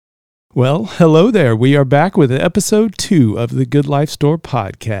Well, hello there. We are back with episode 2 of the Good Life Store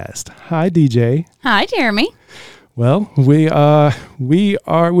podcast. Hi, DJ. Hi, Jeremy. Well, we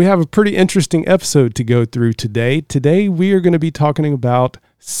have a pretty interesting episode to go through today. Today, we are going to be talking about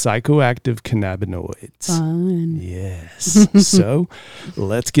psychoactive cannabinoids. Fun. Yes. So,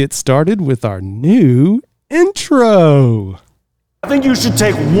 let's get started with our new intro. I think you should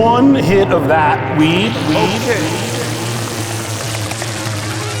take one hit of that weed. Okay.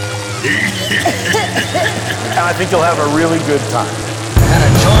 And I think you'll have a really good time. Kind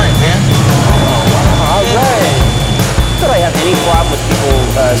of joint, man. All right. Not that I have any problem with people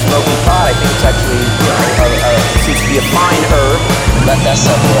smoking pot. I think it's actually, seems to be a fine herb. Let that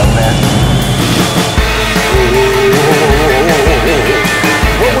sucker up, man.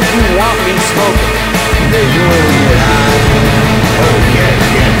 What would you want me smoking? They really get high. Oh, yeah.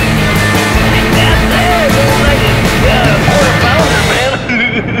 Ain't that bad? It's like a quarter pounder,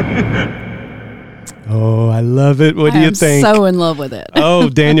 man. Oh, I love it. What do you think? I'm so in love with it. Oh,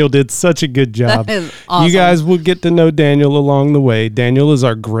 Daniel did such a good job. That is awesome. You guys will get to know Daniel along the way. Daniel is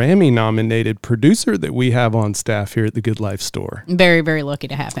our Grammy-nominated producer that we have on staff here at the Good Life Store. Very, very lucky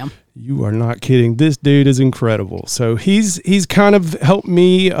to have him. You are not kidding. This dude is incredible. So he's kind of helped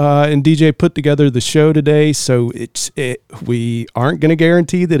me and DJ put together the show today. So we aren't going to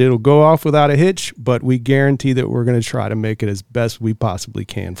guarantee that it'll go off without a hitch, but we guarantee that we're going to try to make it as best we possibly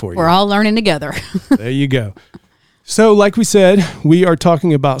can for you. We're all learning together. There you go. So like we said, we are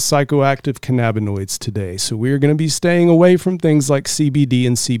talking about psychoactive cannabinoids today. So we are going to be staying away from things like CBD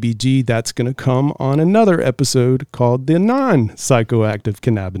and CBG. That's going to come on another episode called the non-psychoactive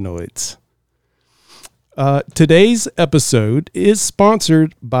cannabinoids. Today's episode is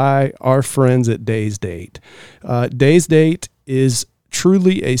sponsored by our friends at Days Date. Days Date is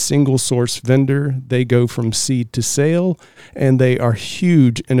truly a single source vendor. They go from seed to sale, and they are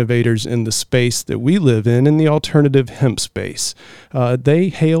huge innovators in the space that we live in the alternative hemp space. They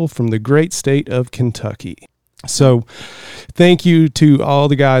hail from the great state of Kentucky. So thank you to all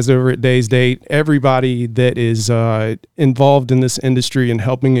the guys over at Days Date, everybody that is involved in this industry and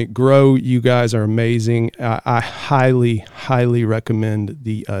helping it grow. You guys are amazing. I highly, highly recommend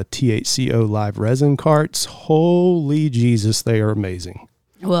the THCO live resin carts. Holy Jesus, they are amazing.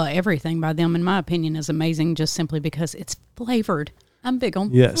 Well, everything by them, in my opinion, is amazing just simply because it's flavored. I'm big on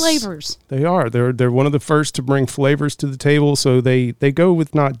flavors. They are. They're one of the first to bring flavors to the table. So they go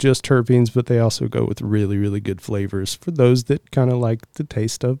with not just terpenes, but they also go with really, really good flavors for those that kind of like the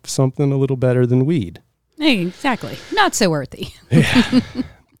taste of something a little better than weed. Exactly. Not so earthy. Yeah.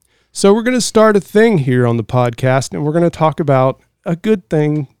 So we're going to start a thing here on the podcast, and we're going to talk about a good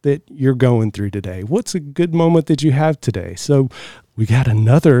thing that you're going through today. What's a good moment that you have today? So we got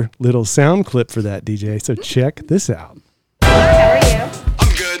another little sound clip for that, DJ. So check this out. How are you?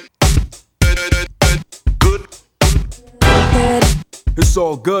 I'm good. Good. It's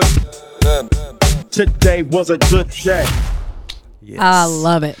all good. Today was a good day. Yes. I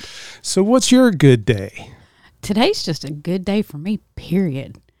love it. So what's your good day? Today's just a good day for me,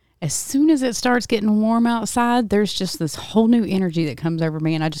 period. As soon as it starts getting warm outside, there's just this whole new energy that comes over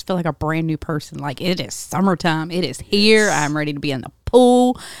me, and I just feel like a brand new person. Like, it is summertime. It is here. I'm ready to be in the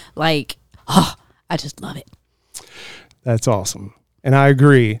pool. Like, I just love it. That's awesome. And I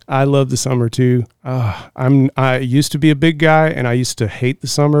agree. I love the summer too. I used to be a big guy and I used to hate the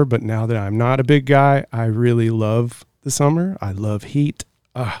summer, but now that I'm not a big guy, I really love the summer. I love heat.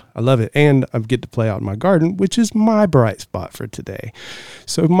 I love it. And I get to play out in my garden, which is my bright spot for today.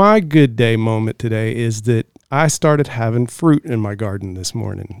 So my good day moment today is that I started having fruit in my garden this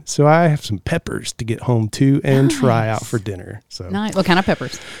morning. So I have some peppers to get home to and try out for dinner. So Nice. What kind of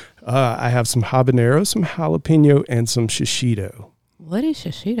peppers? I have some habanero, some jalapeno, and some shishito. What is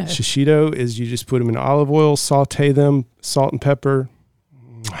shishito? Shishito is you just put them in olive oil, saute them, salt and pepper.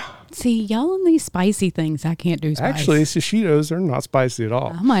 See, y'all and these spicy things, I can't do spice. Actually, shishitos are not spicy at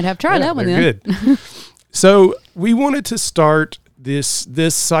all. I might have tried that one they're then. Good. So we wanted to start this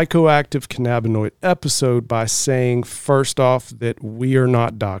psychoactive cannabinoid episode by saying, first off, that we are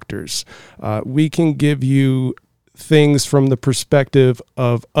not doctors. We can give you things from the perspective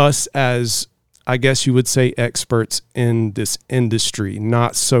of us as, I guess you would say, experts in this industry,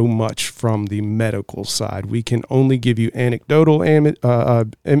 not so much from the medical side. We can only give you anecdotal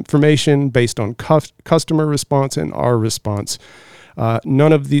information based on customer response and our response.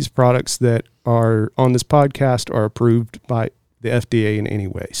 None of these products that are on this podcast are approved by the FDA in any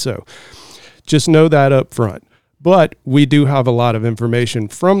way. So just know that up front. But we do have a lot of information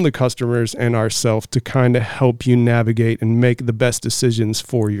from the customers and ourselves to kind of help you navigate and make the best decisions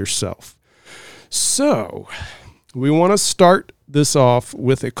for yourself. So We want to start this off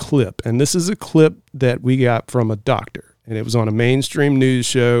with a clip, and this is a clip that we got from a doctor, and it was on a mainstream news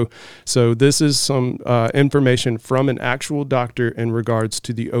show. So this is some information from an actual doctor in regards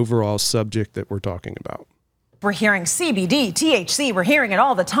to the overall subject that we're talking about. We're hearing CBD, THC, we're hearing it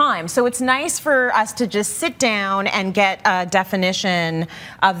all the time. So it's nice for us to just sit down and get a definition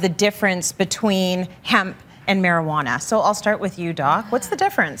of the difference between hemp and marijuana. So I'll start with you, Doc. What's the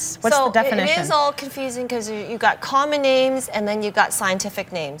difference? What's the definition? It is all confusing because you got common names and then you got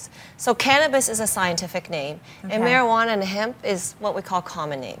scientific names. So cannabis is a scientific name, and marijuana and hemp is what we call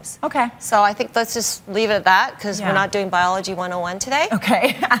common names. Okay. So I think let's just leave it at that because we're not doing Biology 101 today.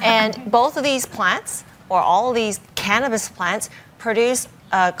 Okay. And both of these plants, or all of these cannabis plants, produce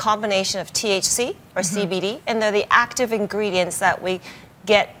a combination of THC or CBD, and they're the active ingredients that we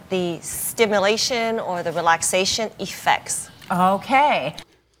get the stimulation or the relaxation effects. Okay.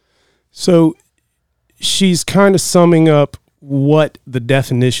 So she's kind of summing up what the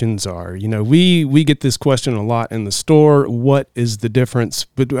definitions are. You know, we get this question a lot in the store. What is the difference?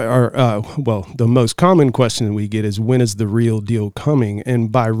 But the most common question we get is, when is the real deal coming?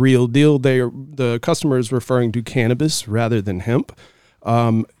 And by real deal, the customer is referring to cannabis rather than hemp.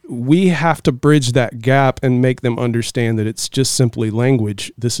 We have to bridge that gap and make them understand that it's just simply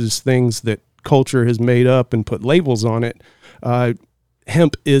language. This is things that culture has made up and put labels on it.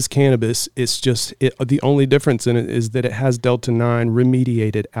 Hemp is cannabis. It's just the only difference in it is that it has Delta-9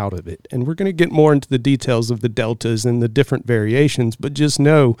 remediated out of it. And we're going to get more into the details of the deltas and the different variations, but just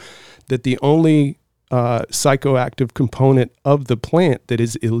know that the only psychoactive component of the plant that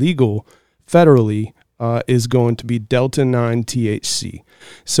is illegal federally is going to be Delta-9 THC.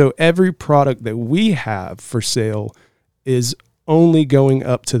 So every product that we have for sale is only going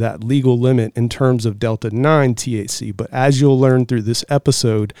up to that legal limit in terms of Delta-9 THC. But as you'll learn through this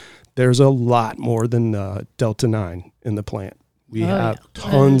episode, there's a lot more than Delta-9 in the plant. We have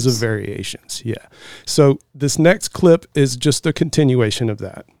tons of variations. Yeah. So this next clip is just a continuation of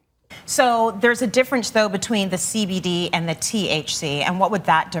that. So there's a difference, though, between the CBD and the THC, and what would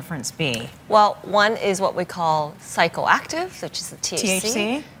that difference be? Well, one is what we call psychoactive, which is the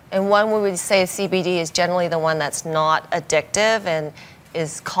THC. And one we would say CBD is generally the one that's not addictive and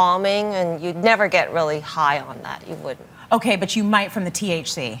is calming, and you'd never get really high on that. You wouldn't. Okay, but you might from the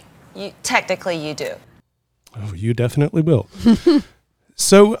THC. Technically, you do. Oh, you definitely will.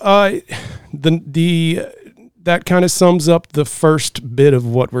 So that kind of sums up the first bit of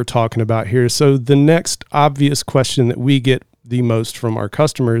what we're talking about here. So the next obvious question that we get the most from our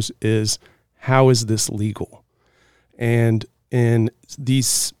customers is, how is this legal? And in the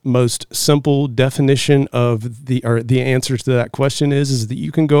most simple definition of the answer to that question is that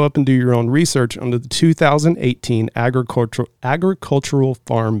you can go up and do your own research under the 2018 Agricultural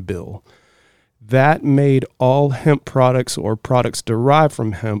Farm Bill. That made all hemp products or products derived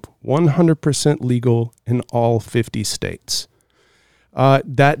from hemp 100% legal in all 50 states.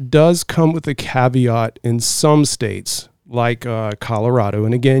 That does come with a caveat in some states, like Colorado.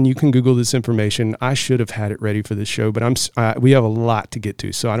 And again, you can Google this information. I should have had it ready for this show, but we have a lot to get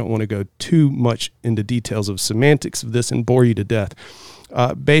to, so I don't want to go too much into details of semantics of this and bore you to death.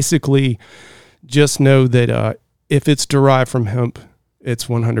 Basically, just know that if it's derived from hemp, it's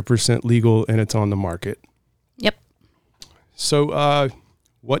 100% legal and it's on the market. Yep. So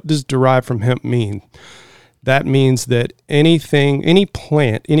what does derived from hemp mean? That means that any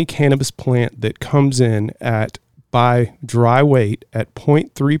cannabis plant that comes in by dry weight at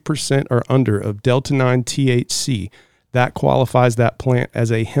 0.3% or under of Delta-9 THC, that qualifies that plant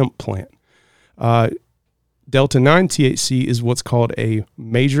as a hemp plant. Delta-9 THC is what's called a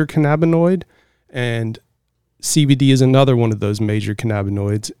major cannabinoid, and CBD is another one of those major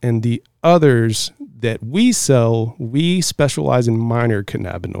cannabinoids. And the others that we sell, we specialize in minor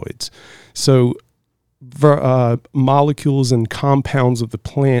cannabinoids. So molecules and compounds of the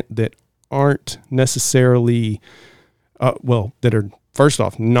plant that aren't necessarily, that are, first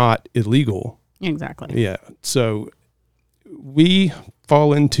off, not illegal. Exactly. Yeah. So we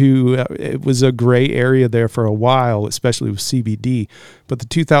fall into, it was a gray area there for a while, especially with CBD. But the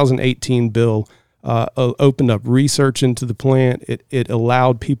 2018 bill opened up research into the plant. It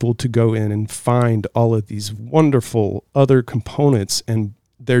allowed people to go in and find all of these wonderful other components, and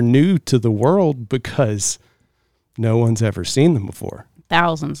they're new to the world because no one's ever seen them before.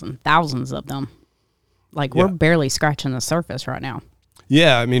 Thousands and thousands of them. Like, we're barely scratching the surface right now.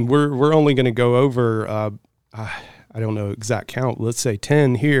 Yeah, I mean, we're only going to go over, I don't know exact count. Let's say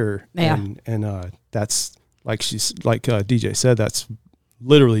 10 here, and that's like DJ said, that's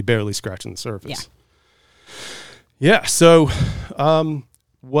literally barely scratching the surface. Yeah. So,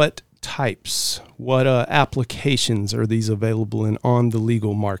 what types? What applications are these available in on the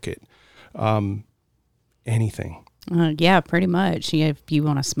legal market? Anything. Yeah, pretty much. If you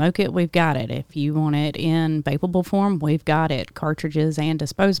want to smoke it, we've got it. If you want it in vapable form, we've got it. Cartridges and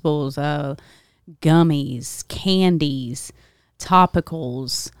disposables, gummies, candies,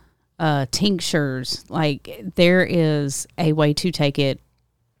 topicals, tinctures. Like, there is a way to take it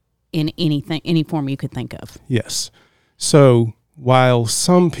in any form you could think of. Yes. So while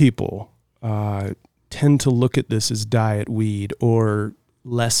some people tend to look at this as diet weed or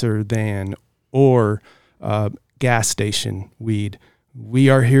lesser than or gas station weed, we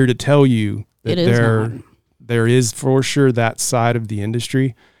are here to tell you that there is for sure that side of the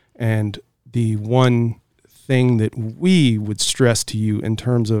industry. And the one thing that we would stress to you in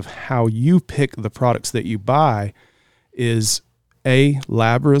terms of how you pick the products that you buy is A,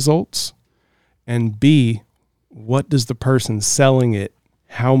 lab results, and B, what does the person selling it,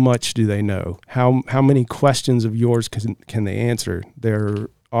 how much do they know? How many questions of yours can they answer? There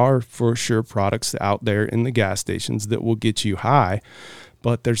are for sure products out there in the gas stations that will get you high,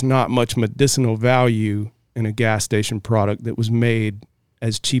 but there's not much medicinal value in a gas station product that was made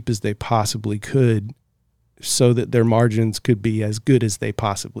as cheap as they possibly could so that their margins could be as good as they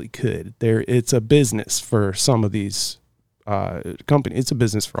possibly could. It's a business for some of these companies. It's a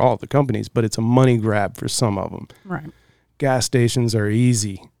business for all the companies, but it's a money grab for some of them. Right. Gas stations are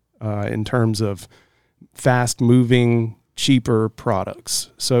easy in terms of fast moving, cheaper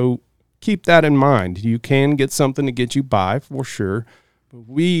products. So keep that in mind. You can get something to get you by for sure. But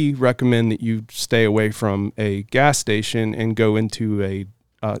we recommend that you stay away from a gas station and go into a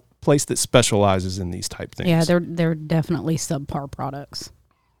place that specializes in these type things. Yeah, they're definitely subpar products.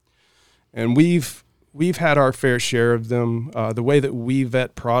 And we've had our fair share of them. The way that we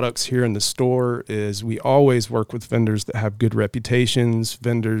vet products here in the store is we always work with vendors that have good reputations,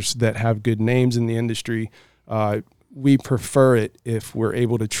 vendors that have good names in the industry. We prefer it if we're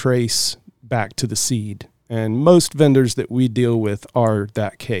able to trace back to the seed. And most vendors that we deal with are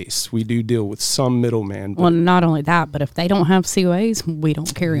that case. We do deal with some middleman. Well, not only that, but if they don't have COAs, we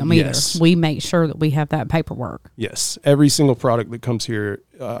don't carry them either. Yes. We make sure that we have that paperwork. Yes. Every single product that comes here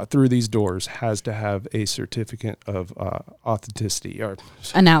through these doors has to have a certificate of authenticity or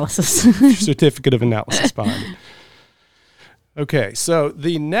Analysis. certificate of analysis behind it. Okay. So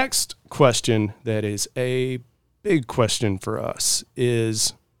the next question that is a big question for us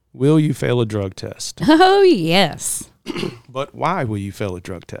is, will you fail a drug test? Oh, yes. But why will you fail a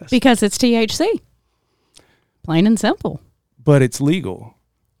drug test? Because it's THC. Plain and simple. But it's legal.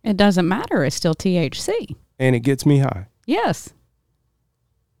 It doesn't matter. It's still THC. And it gets me high. Yes.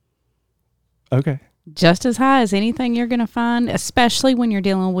 Okay. Just as high as anything you're going to find, especially when you're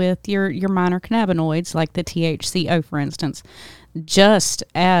dealing with your minor cannabinoids like the THCO, for instance. Just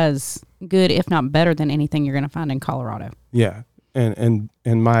as good, if not better, than anything you're going to find in Colorado. Yeah. And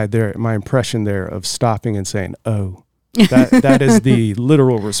my impression there of stopping and saying, oh, that is the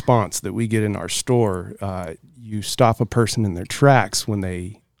literal response that we get in our store. You stop a person in their tracks when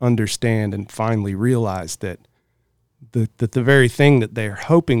they understand and finally realize that the very thing that they're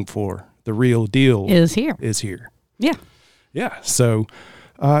hoping for, the real deal, Is here. Yeah. Yeah. So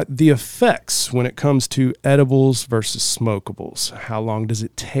the effects when it comes to edibles versus smokables, how long does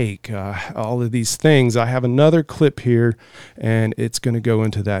it take? All of these things. I have another clip here, and it's going to go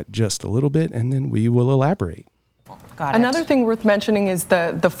into that just a little bit, and then we will elaborate. Got it. Another thing worth mentioning is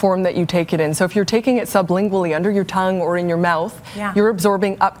the form that you take it in. So if you're taking it sublingually under your tongue or in your mouth, you're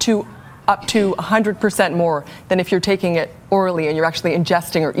absorbing up to 100% more than if you're taking it orally and you're actually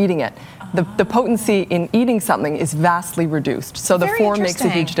ingesting or eating it. The potency in eating something is vastly reduced. So the form makes a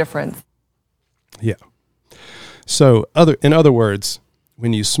huge difference. Yeah. So in other words,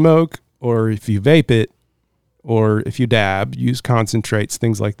 when you smoke or if you vape it or if you dab, use concentrates,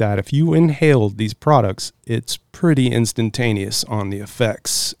 things like that, if you inhale these products, it's pretty instantaneous on the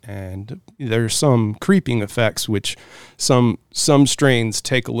effects. And there's some creeping effects, which some strains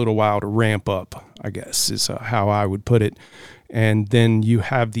take a little while to ramp up, I guess is how I would put it. And then you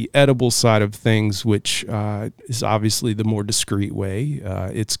have the edible side of things, which is obviously the more discreet way.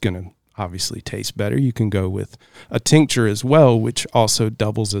 It's going to obviously taste better. You can go with a tincture as well, which also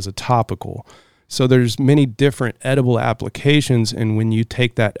doubles as a topical. So there's many different edible applications. And when you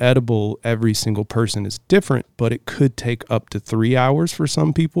take that edible, every single person is different, but it could take up to 3 hours for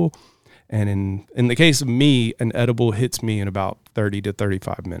some people. And in the case of me, an edible hits me in about 30 to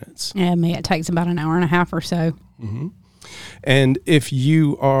 35 minutes. Yeah, me, it takes about an hour and a half or so. Mm-hmm. And if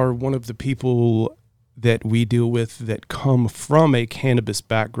you are one of the people that we deal with that come from a cannabis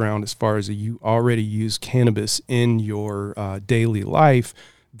background, as far as you already use cannabis in your daily life,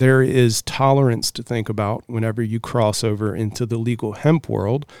 there is tolerance to think about whenever you cross over into the legal hemp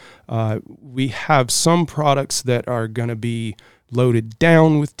world. We have some products that are going to be loaded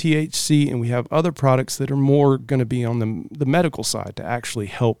down with THC, and we have other products that are more going to be on the medical side to actually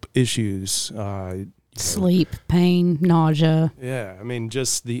help issues. Sleep, pain, nausea. Yeah, I mean,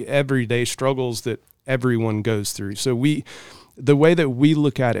 just the everyday struggles that everyone goes through. So the way that we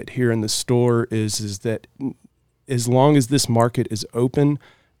look at it here in the store is that as long as this market is open,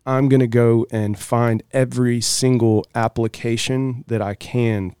 I'm going to go and find every single application that I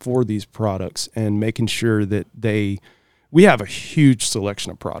can for these products and making sure that we have a huge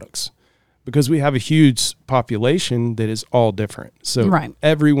selection of products because we have a huge population that is all different. So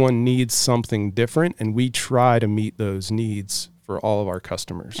everyone needs something different, and we try to meet those needs for all of our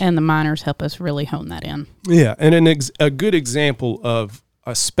customers. And the miners help us really hone that in. Yeah, and a good example of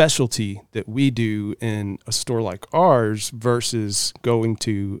a specialty that we do in a store like ours versus going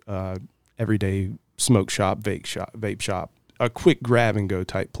to everyday smoke shop, vape shop, a quick grab and go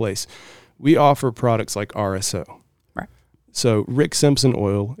type place. We offer products like RSO. Right. So Rick Simpson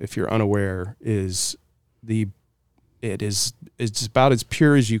oil, if you're unaware, it's about as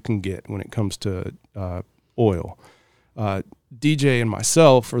pure as you can get when it comes to oil. DJ and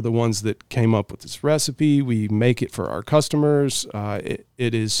myself are the ones that came up with this recipe. We make it for our customers.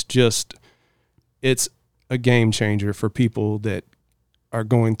 It's a game changer for people that are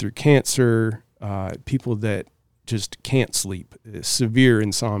going through cancer, people that just can't sleep, severe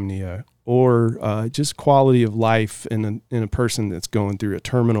insomnia, or just quality of life in a person that's going through a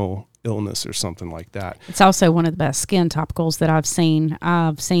terminal illness or something like that. It's also one of the best skin topicals that I've seen.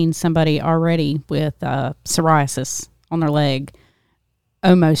 I've seen somebody already with psoriasis on their leg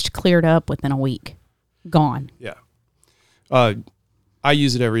almost cleared up within a week. Gone. Yeah. I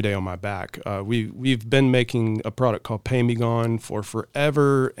use it every day on my back. We've been making a product called Pay Me Gone for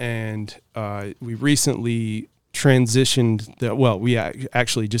forever, and we recently transitioned we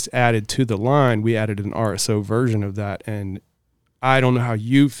actually just added to the line, we added an RSO version of that, and I don't know how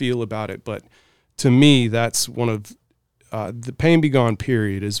you feel about it, but to me, that's one of the Pay Me Gone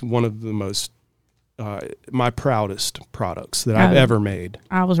period is one of the most my proudest products that I've ever made.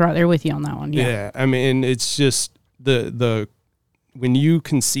 I was right there with you on that one. Yeah. I mean, it's just the when you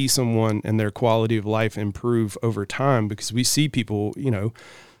can see someone and their quality of life improve over time, because we see people,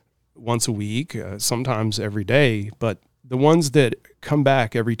 once a week, sometimes every day, but the ones that come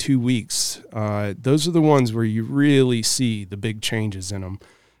back every 2 weeks, those are the ones where you really see the big changes in them.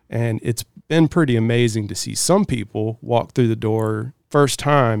 And it's been pretty amazing to see some people walk through the door first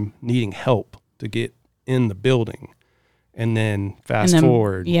time needing help to get in the building, and then fast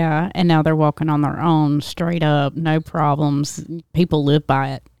forward. Yeah, and now they're walking on their own, straight up, no problems. People live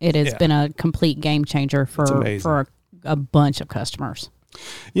by it. It has been a complete game changer for a bunch of customers.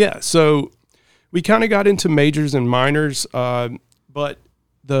 Yeah, so we kind of got into majors and minors, but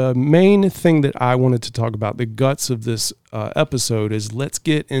the main thing that I wanted to talk about, the guts of this episode, is let's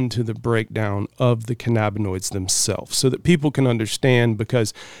get into the breakdown of the cannabinoids themselves so that people can understand,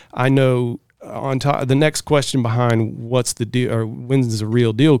 because I know on top, the next question behind what's the deal or when's the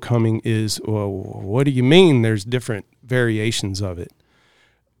real deal coming is, well, what do you mean there's different variations of it?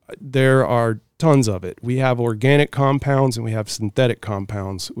 There are tons of it. We have organic compounds and we have synthetic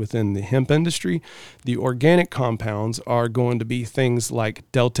compounds within the hemp industry. The organic compounds are going to be things like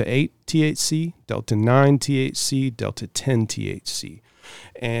Delta 8 THC, Delta 9 THC, Delta 10 THC.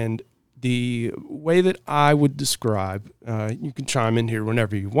 And the way that I would describe, you can chime in here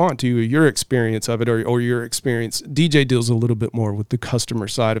whenever you want to, your experience of it or your experience. DJ deals a little bit more with the customer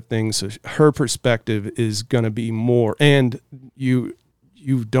side of things, so her perspective is going to be more, and you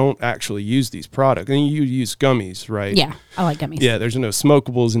don't actually use these products. I mean, you use gummies, right? Yeah, I like gummies. Yeah, there's no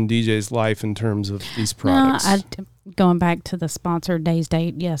smokables in DJ's life in terms of these products. No, going back to the sponsored Days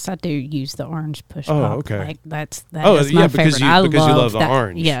Date, yes, I do use the orange push pop. Oh, okay. Like that is my favorite. Because you love the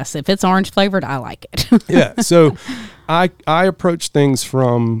orange. Yes, if it's orange flavored, I like it. Yeah, so I approach things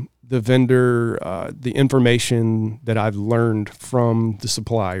from the vendor, the information that I've learned from the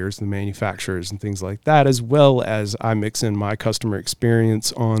suppliers, the manufacturers, and things like that, as well as I mix in my customer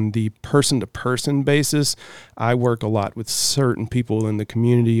experience on the person-to-person basis. I work a lot with certain people in the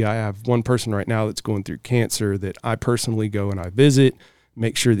community. I have one person right now that's going through cancer that I personally go and I visit,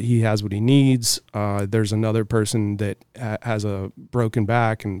 make sure that he has what he needs. There's another person that has a broken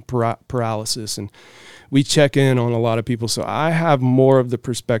back and paralysis, and we check in on a lot of people. So I have more of the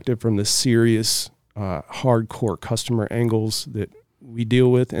perspective from the serious, hardcore customer angles that we deal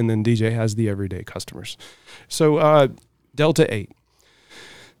with, and then DJ has the everyday customers. So Delta 8.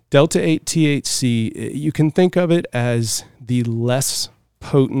 Delta 8 THC, you can think of it as the less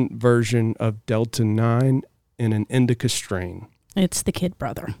potent version of Delta 9 in an indica strain. It's the kid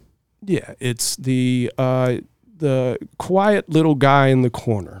brother. Yeah, it's the quiet little guy in the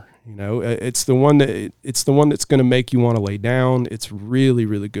corner. You know, it's the one that's going to make you want to lay down. It's really,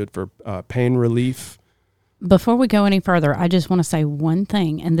 really good for pain relief. Before we go any further, I just want to say one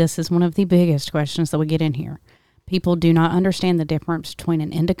thing, and this is one of the biggest questions that we get in here. People do not understand the difference between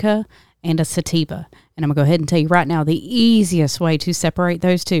an indica and a sativa. And I'm going to go ahead and tell you right now, the easiest way to separate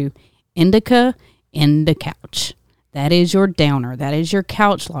those two, indica, couch. That is your downer. That is your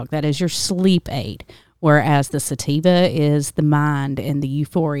couch log. That is your sleep aid. Whereas the sativa is the mind and the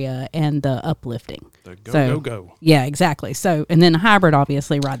euphoria and the uplifting. The go. Yeah, exactly. So, and then hybrid,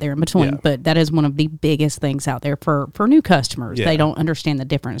 obviously, right there in between. Yeah. But that is one of the biggest things out there for new customers. Yeah. They don't understand the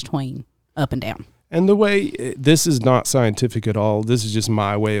difference between up and down. And the way, this is not scientific at all. This is just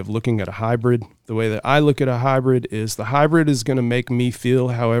my way of looking at a hybrid. The way that I look at a hybrid is the hybrid is going to make me feel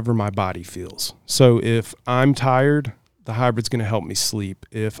however my body feels. So if I'm tired, the hybrid's going to help me sleep.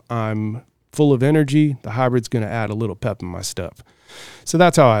 If I'm full of energy, the hybrid's going to add a little pep in my stuff. So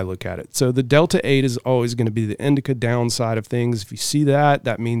that's how I look at it. So the Delta 8 is always going to be the indica downside of things. If you see that,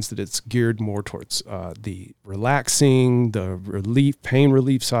 that means that it's geared more towards the relaxing, the relief, pain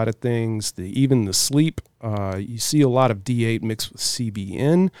relief side of things, even the sleep. You see a lot of D8 mixed with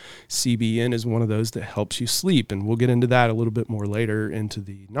CBN. CBN is one of those that helps you sleep, and we'll get into that a little bit more later into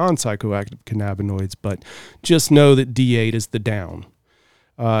the non-psychoactive cannabinoids, but just know that D8 is the down.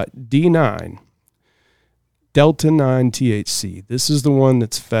 D9, Delta 9 THC. This is the one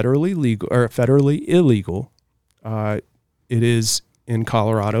that's federally legal or federally illegal. It is in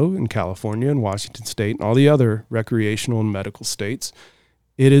Colorado, in California, and Washington State, and all the other recreational and medical states.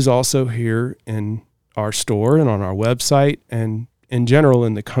 It is also here in our store and on our website and in general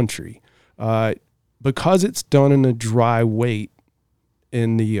in the country. Because it's done in a dry weight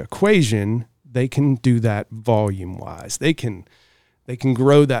in the equation, they can do that volume-wise. They can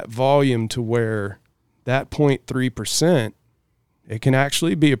grow that volume to where that 0.3%, it can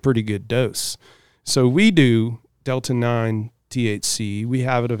actually be a pretty good dose. So we do Delta 9 THC. We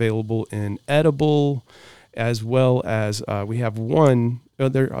have it available in edible as well as we have one.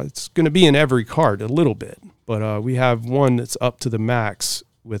 It's going to be in every cart a little bit, but we have one that's up to the max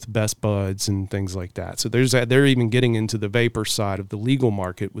with Best Buds and things like that. So they're even getting into the vapor side of the legal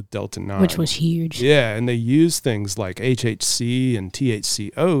market with Delta 9. Which was huge. Yeah, and they use things like HHC and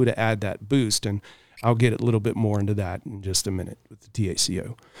THCO to add that boost, and I'll get a little bit more into that in just a minute with the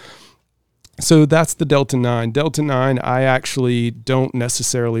THCO. So that's the Delta 9. Delta 9, I actually don't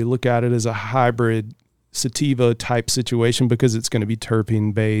necessarily look at it as a hybrid sativa type situation because it's going to be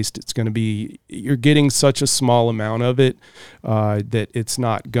terpene based. It's going to be, you're getting such a small amount of it that it's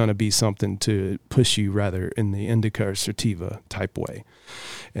not going to be something to push you rather in the indica or sativa type way.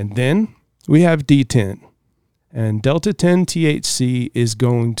 And then we have D10, and Delta 10 THC is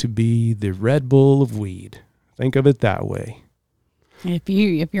going to be the Red Bull of weed. Think of it that way. If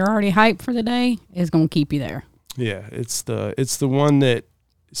you're already hyped for the day, it's going to keep you there. Yeah, it's the one that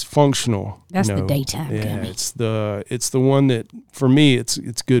is functional. That's the daytime gummy. It's the one that for me it's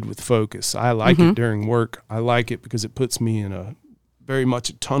good with focus. I like it during work. I like it because it puts me in a very much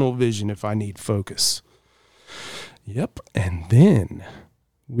a tunnel vision if I need focus. Yep. And then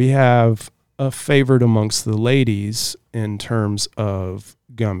we have a favorite amongst the ladies in terms of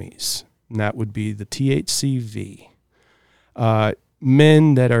gummies, and that would be the THCV.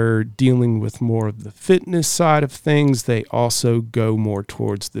 Men that are dealing with more of the fitness side of things, they also go more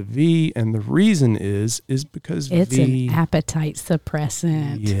towards the V, and the reason is because it's an appetite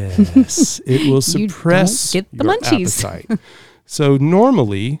suppressant. Yes, it will suppress you don't get the your munchies. appetite. So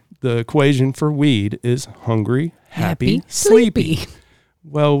normally the equation for weed is hungry, happy, sleepy.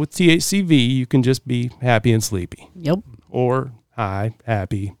 Well, with THCV, you can just be happy and sleepy. Yep. Or high,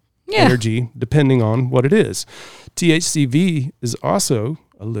 happy, energy, depending on what it is. THCV is also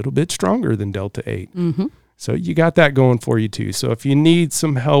a little bit stronger than Delta 8. Mm-hmm. So you got that going for you too. So if you need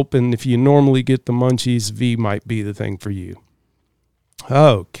some help and if you normally get the munchies, V might be the thing for you.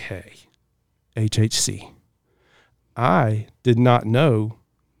 Okay. HHC. I did not know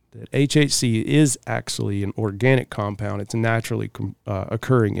that HHC is actually an organic compound. It's naturally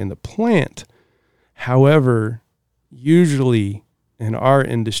occurring in the plant. However, usually in our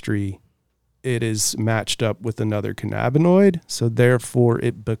industry, it is matched up with another cannabinoid, so therefore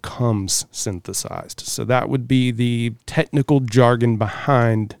it becomes synthesized. So that would be the technical jargon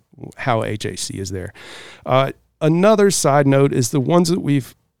behind how HHC is there. Another side note is the ones that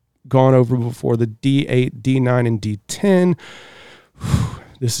we've gone over before, the D8, D9, and D10.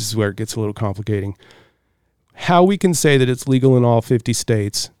 This is where it gets a little complicating. how we can say that it's legal in all 50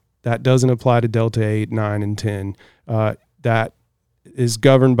 states, that doesn't apply to Delta 8, 9, and 10. That is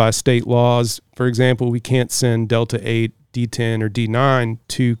governed by state laws. For example, we can't send Delta 8, D10, or D9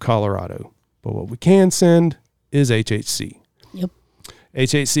 to Colorado. But what we can send is HHC. Yep.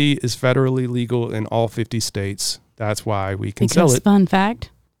 HHC is federally legal in all 50 states. That's why we can sell it. Fun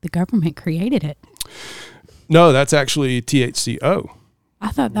fact, the government created it. No, that's actually THCO. I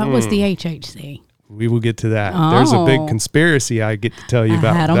thought that was the HHC. We will get to that. There's a big conspiracy I get to tell you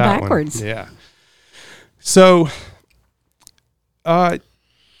about. I had them that backwards. One. Yeah. So,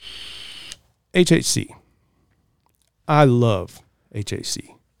 HHC. I love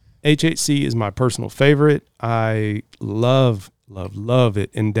HHC. HHC is my personal favorite. I love it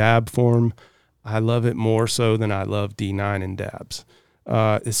in dab form. I love it more so than I love D9 in dabs,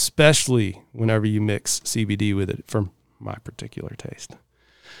 especially whenever you mix CBD with it for my particular taste.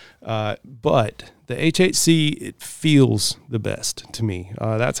 But the HHC, it feels the best to me.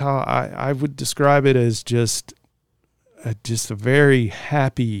 That's how I would describe it, as just a very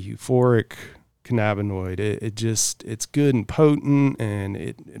happy, euphoric cannabinoid. It's good and potent, and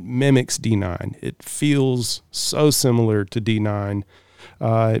it mimics D9. It feels so similar to D9,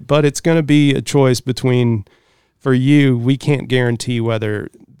 but it's going to be a choice between, for you, we can't guarantee whether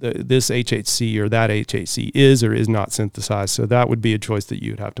this HHC or that HHC is or is not synthesized. So that would be a choice that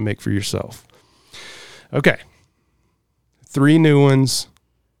you'd have to make for yourself. Okay. 3 new ones,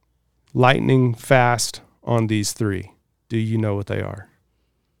 lightning fast on these 3. Do you know what they are?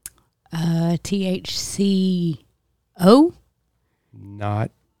 THCO?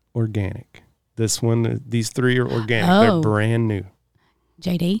 Not organic. These 3 are organic. Oh. They're brand new.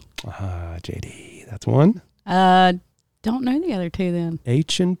 JD? JD. That's one. Don't know the other 2 then.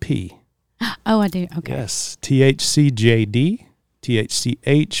 H and P. Oh, I do. Okay. Yes. THCJD,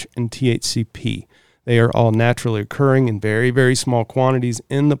 THCH, and THCP. They are all naturally occurring in very, very small quantities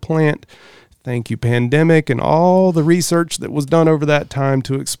in the plant. Thank you, pandemic, and all the research that was done over that time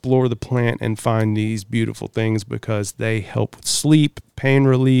to explore the plant and find these beautiful things, because they help with sleep, pain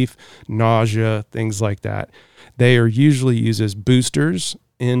relief, nausea, things like that. They are usually used as boosters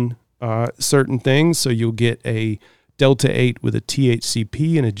in certain things. So you'll get a Delta 8 with a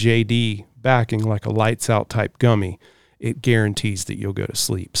THCP and a JD backing, like a lights out type gummy. It guarantees that you'll go to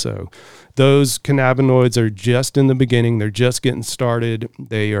sleep. So those cannabinoids are just in the beginning. They're just getting started.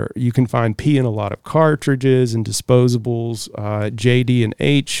 You can find P in a lot of cartridges and disposables. JD and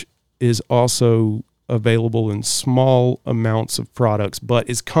H is also available in small amounts of products, but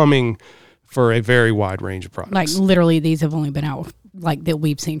is coming for a very wide range of products. Like literally these have only been out like that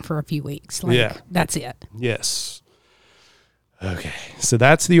we've seen for a few weeks. Like, yeah. That's it. Yes. Okay. So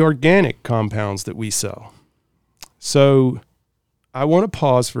that's the organic compounds that we sell. So I want to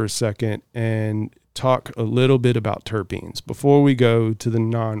pause for a second and talk a little bit about terpenes before we go to the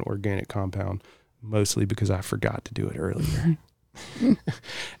non-organic compound, mostly because I forgot to do it earlier.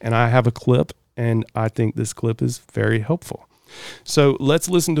 And I have a clip, and I think this clip is very helpful. So let's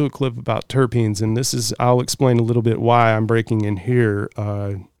listen to a clip about terpenes, and I'll explain a little bit why I'm breaking in here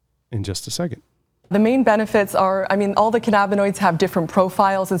in just a second. The main benefits are, all the cannabinoids have different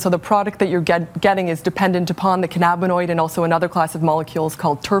profiles, and so the product that you're getting is dependent upon the cannabinoid and also another class of molecules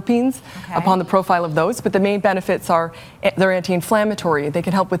called terpenes, upon the profile of those. But the main benefits are they're anti-inflammatory. They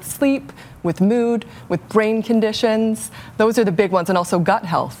can help with sleep, with mood, with brain conditions. Those are the big ones, and also gut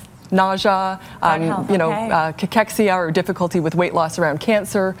health. Nausea, cachexia, or difficulty with weight loss around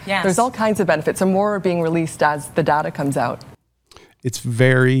cancer. Yes. There's all kinds of benefits, and more are being released as the data comes out. It's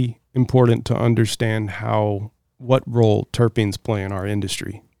very important to understand what role terpenes play in our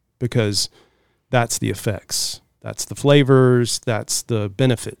industry, because that's the effects, that's the flavors, that's the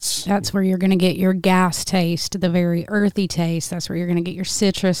benefits. That's where you're going to get your gas taste, the very earthy taste. That's where you're going to get your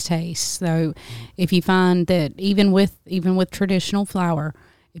citrus taste. So if you find that even with traditional flower,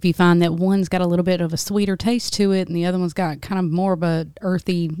 if you find that one's got a little bit of a sweeter taste to it and the other one's got kind of more of a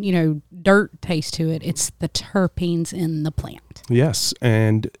earthy, dirt taste to it, it's the terpenes in the plant. Yes,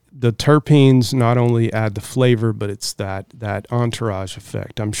 and the terpenes not only add the flavor, but it's that entourage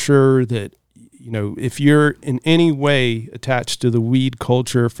effect. I'm sure that, if you're in any way attached to the weed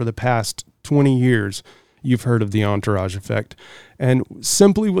culture for the past 20 years, you've heard of the entourage effect. And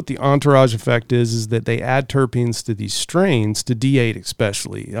simply what the entourage effect is that they add terpenes to these strains, to D8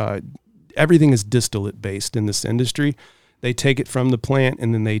 especially. Everything is distillate based in this industry. They take it from the plant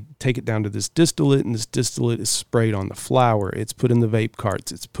and then they take it down to this distillate, and this distillate is sprayed on the flower. It's put in the vape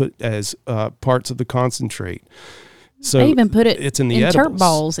carts. It's put as parts of the concentrate. So they even put it's in the terp edibles.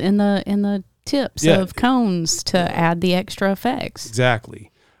 balls in the tips of cones to add the extra effects.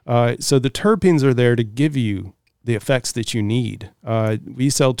 Exactly. So the terpenes are there to give you the effects that you need. We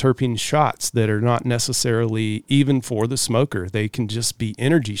sell terpene shots that are not necessarily even for the smoker. They can just be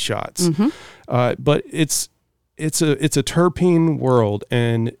energy shots. But it's a terpene world,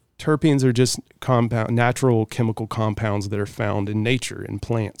 and terpenes are just natural chemical compounds that are found in nature, in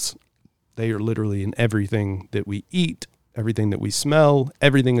plants. They are literally in everything that we eat, everything that we smell,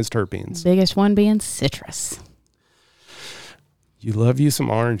 everything is terpenes. Biggest one being citrus. You love you some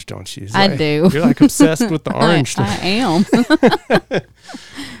orange, don't you? I do. You're like obsessed with the orange. I am.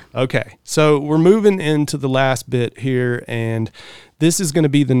 Okay, so we're moving into the last bit here, and this is going to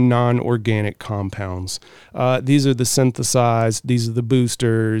be the non-organic compounds. These are the synthesized, these are the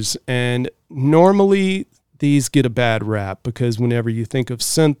boosters, and normally these get a bad rap because whenever you think of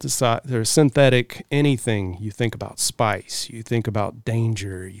synthesized or synthetic anything, you think about spice, you think about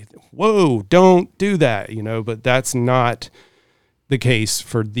danger. Whoa, don't do that, but that's not the case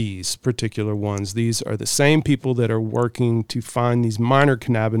for these particular ones. These are the same people that are working to find these minor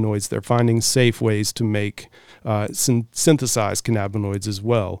cannabinoids. They're finding safe ways to make synthesized cannabinoids as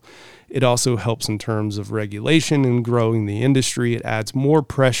well. It also helps in terms of regulation and growing the industry. It adds more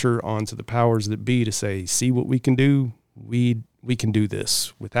pressure onto the powers that be to say, see what we can do. We can do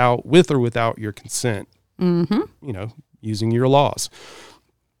this with or without your consent, using your laws.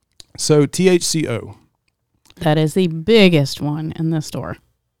 So THCO. That is the biggest one in the store.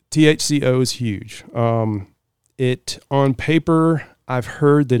 THCO is huge. It on paper, I've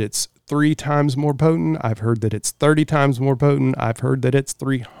heard that it's 3 times more potent. I've heard that it's 30 times more potent. I've heard that it's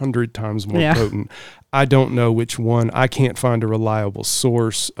 300 times more potent. I don't know which one. I can't find a reliable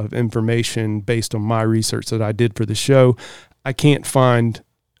source of information based on my research that I did for the show. I can't find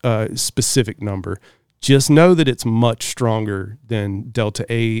a specific number. Just know that it's much stronger than Delta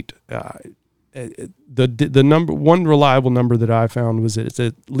 8. The number one reliable number that I found was that it's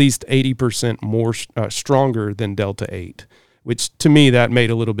at least 80% more stronger than Delta 8, which to me that made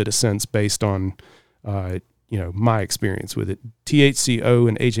a little bit of sense based on my experience with it. THCO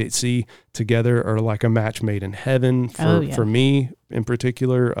and HHC together are like a match made in heaven for me in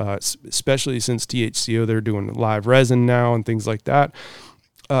particular, especially since THCO they're doing live resin now and things like that.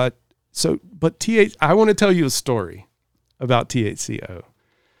 I want to tell you a story about THCO.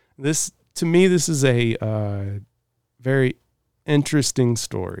 To me, this is a very interesting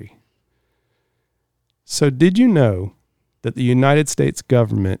story. So did you know that the United States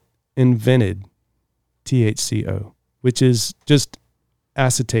government invented THCO, which is just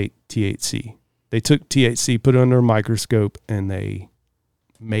acetate THC? They took THC, put it under a microscope, and they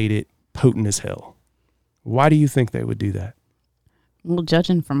made it potent as hell. Why do you think they would do that? Well,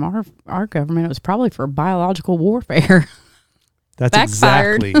 judging from our government, it was probably for biological warfare. That's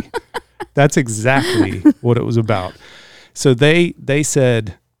exactly what it was about. So they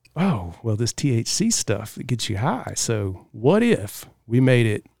said, oh, well, this THC stuff, it gets you high. So what if we made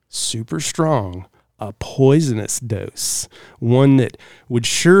it super strong, a poisonous dose, one that would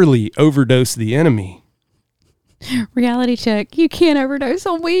surely overdose the enemy? Reality check. You can't overdose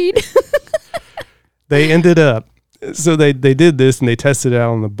on weed. They ended up, so they did this and they tested it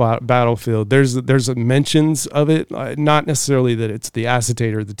out on the battlefield. There's mentions of it, not necessarily that it's the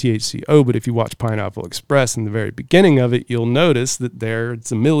acetate or the THCO, but if you watch Pineapple Express in the very beginning of it, you'll notice that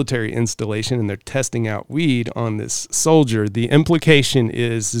it's a military installation and they're testing out weed on this soldier. The implication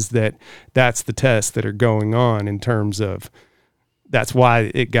is that that's the tests that are going on in terms of that's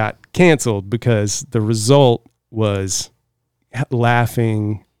why it got canceled, because the result was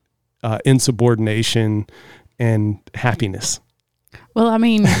laughing, insubordination, and happiness. Well, I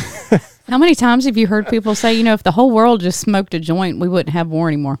mean, how many times have you heard people say, if the whole world just smoked a joint, we wouldn't have war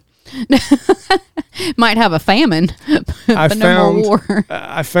anymore? Might have a famine, but no more war.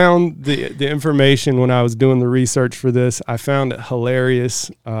 I found the information when I was doing the research for this. I found it hilarious.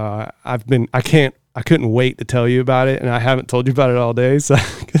 I couldn't wait to tell you about it, and I haven't told you about it all day, so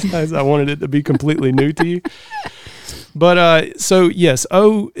because I wanted it to be completely new to you. But so yes,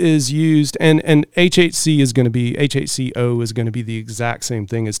 O is used, and HHCO is going to be the exact same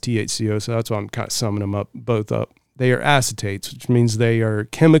thing as THCO. So that's why I'm kind of summing them both up. They are acetates, which means they are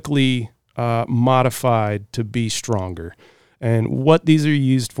chemically modified to be stronger. And what these are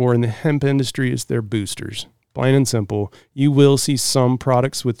used for in the hemp industry is they're boosters. Plain and simple. You will see some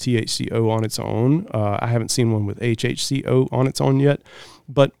products with THCO on its own. I haven't seen one with HHCO on its own yet,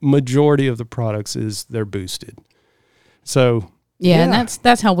 but majority of the products is they're boosted. So yeah, and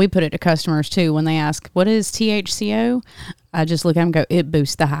that's how we put it to customers too. When they ask, what is THCO? I just look at them and go, it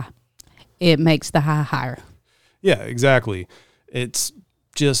boosts the high. It makes the high higher. Yeah, exactly. It's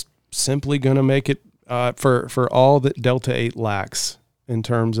just simply going to make it for all that Delta 8 lacks in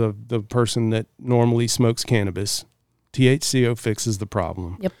terms of the person that normally smokes cannabis. THCO fixes the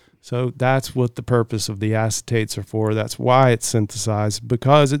problem. Yep. So that's what the purpose of the acetates are for. That's why it's synthesized,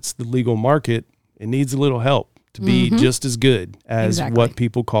 because it's the legal market. It needs a little help to be just as good as what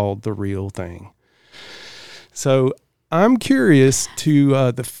people call the real thing. So I'm curious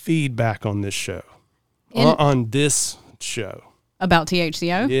to the feedback on this show, on this show. About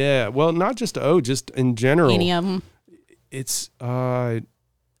THCO? Yeah. Well, not just just in general. Any of them? It's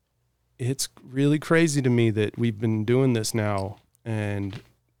really crazy to me that we've been doing this now, and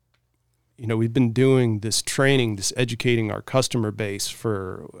we've been doing this training, this educating our customer base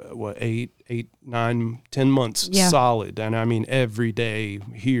for 8, 9, 10 months solid. And I mean, every day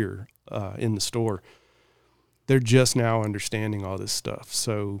here in the store, they're just now understanding all this stuff.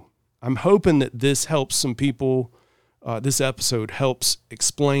 So I'm hoping that this helps some people. This episode helps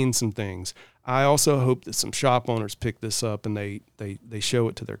explain some things. I also hope that some shop owners pick this up and they show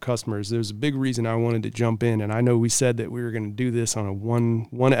it to their customers. There's a big reason I wanted to jump in, and I know we said that we were going to do this on a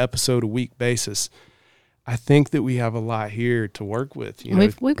one episode a week basis. I think that we have a lot here to work with.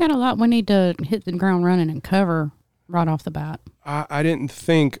 We've got a lot we need to hit the ground running and cover right off the bat. I didn't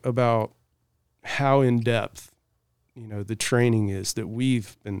think about how in depth the training is that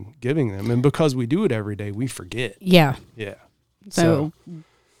we've been giving them, and because we do it every day, we forget. Yeah. So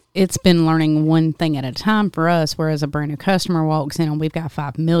it's been learning one thing at a time for us, whereas a brand new customer walks in and we've got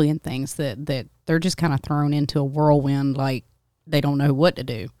 5 million things that they're just kind of thrown into a whirlwind, like they don't know what to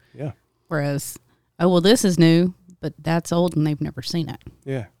do. Yeah. Whereas, this is new, but that's old and they've never seen it.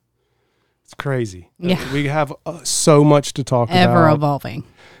 Yeah. It's crazy. Yeah. We have so much to talk about. Ever evolving.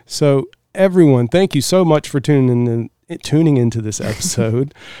 So everyone, thank you so much for tuning into this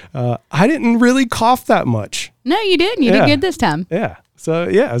episode. I didn't really cough that much. No, you didn't. You did good this time. Yeah. So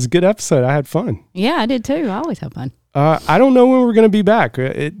it was a good episode. I had fun. Yeah, I did too. I always have fun. I don't know when we're going to be back.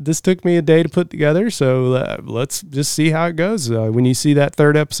 This took me a day to put together, so let's just see how it goes. When you see that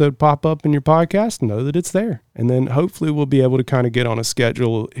third episode pop up in your podcast, know that it's there. And then hopefully we'll be able to kind of get on a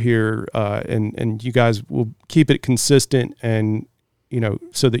schedule here, and you guys will keep it consistent, and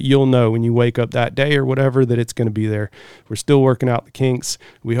so that you'll know when you wake up that day or whatever that it's going to be there. We're still working out the kinks.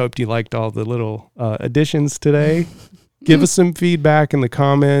 We hoped you liked all the little additions today. Give us some feedback in the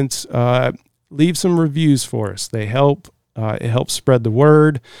comments. Leave some reviews for us. They help. It helps spread the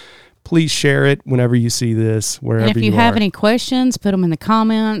word. Please share it whenever you see this, wherever you are. And if you have any questions, put them in the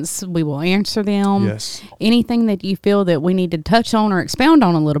comments. We will answer them. Yes. Anything that you feel that we need to touch on or expound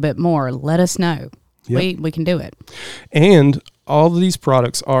on a little bit more, let us know. Yep. We can do it. And all of these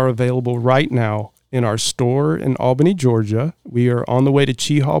products are available right now in our store in Albany, Georgia. We are on the way to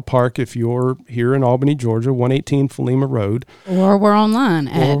Cheehaw Park if you're here in Albany, Georgia, 118 Falima Road. Or we're online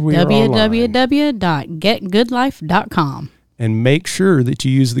at www.getgoodlife.com. And make sure that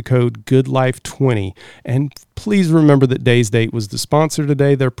you use the code GoodLife20. And please remember that Days Date was the sponsor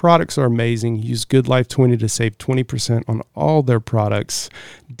today. Their products are amazing. Use GoodLife20 to save 20% on all their products.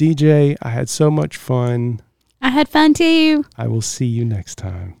 DJ, I had so much fun. I had fun too. I will see you next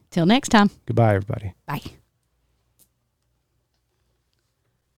time. Till next time. Goodbye, everybody. Bye.